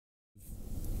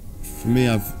For me,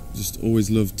 I've just always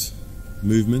loved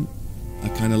movement. I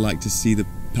kind of like to see the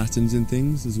patterns in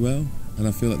things as well, and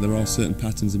I feel like there are certain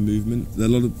patterns in movement. There are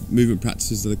a lot of movement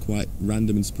practices that are quite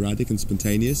random and sporadic and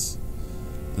spontaneous,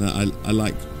 and I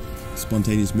like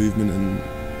spontaneous movement and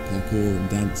parkour and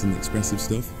dance and expressive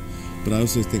stuff, but I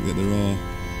also think that there are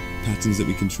patterns that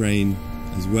we can train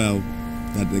as well,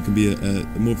 that there can be a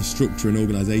more of a structure and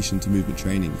organisation to movement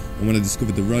training. And when I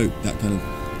discovered the rope, that kind of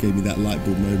gave me that light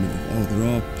bulb moment of, oh, there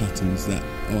are patterns that,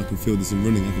 oh, I can feel this in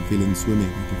running, I can feel it in swimming,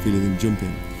 I can feel it in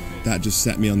jumping. That just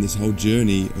set me on this whole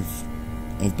journey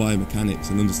of biomechanics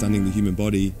and understanding the human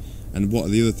body, and what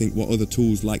other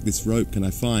tools like this rope can I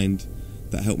find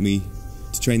that help me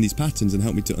to train these patterns and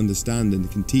help me to understand and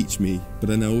can teach me. But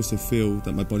then I also feel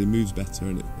that my body moves better,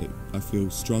 and I feel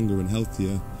stronger and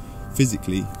healthier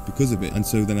physically because of it. And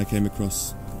so then I came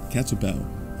across kettlebell,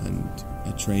 and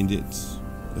I trained it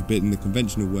a bit in the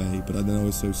conventional way, but I then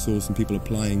also saw some people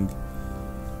applying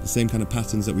the same kind of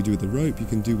patterns that we do with the rope you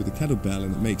can do with the kettlebell,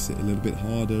 and it makes it a little bit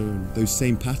harder, and those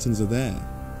same patterns are there.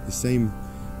 The same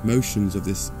motions of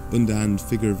this underhand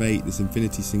figure of 8, this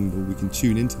infinity symbol, we can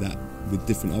tune into that with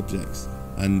different objects,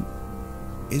 and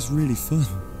it's really fun.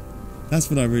 That's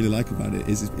what I really like about it,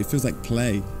 is it feels like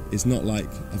play. It's not like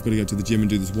I've got to go to the gym and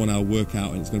do this 1 hour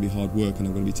workout and it's going to be hard work and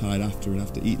I'm going to be tired after and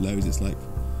have to eat loads. It's like,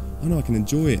 oh no, I can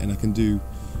enjoy it, and I can do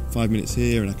 5 minutes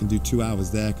here and I can do 2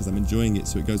 hours there because I'm enjoying it,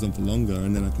 so it goes on for longer,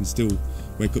 and then I can still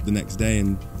wake up the next day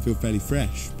and feel fairly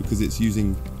fresh because it's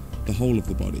using the whole of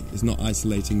the body. It's not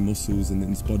isolating muscles in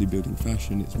this bodybuilding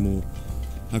fashion. It's more,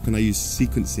 how can I use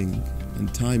sequencing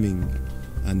and timing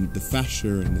and the fascia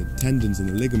and the tendons and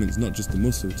the ligaments, not just the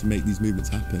muscle, to make these movements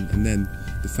happen. And then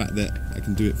the fact that I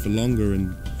can do it for longer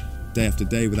and day after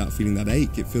day without feeling that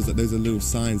ache, it feels like those are little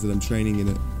signs that I'm training in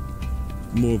a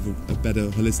more of a better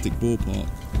holistic ballpark.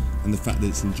 And the fact that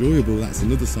it's enjoyable, that's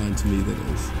another sign to me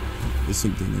that there's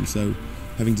something. And so,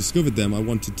 having discovered them, I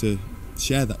wanted to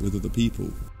share that with other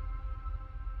people.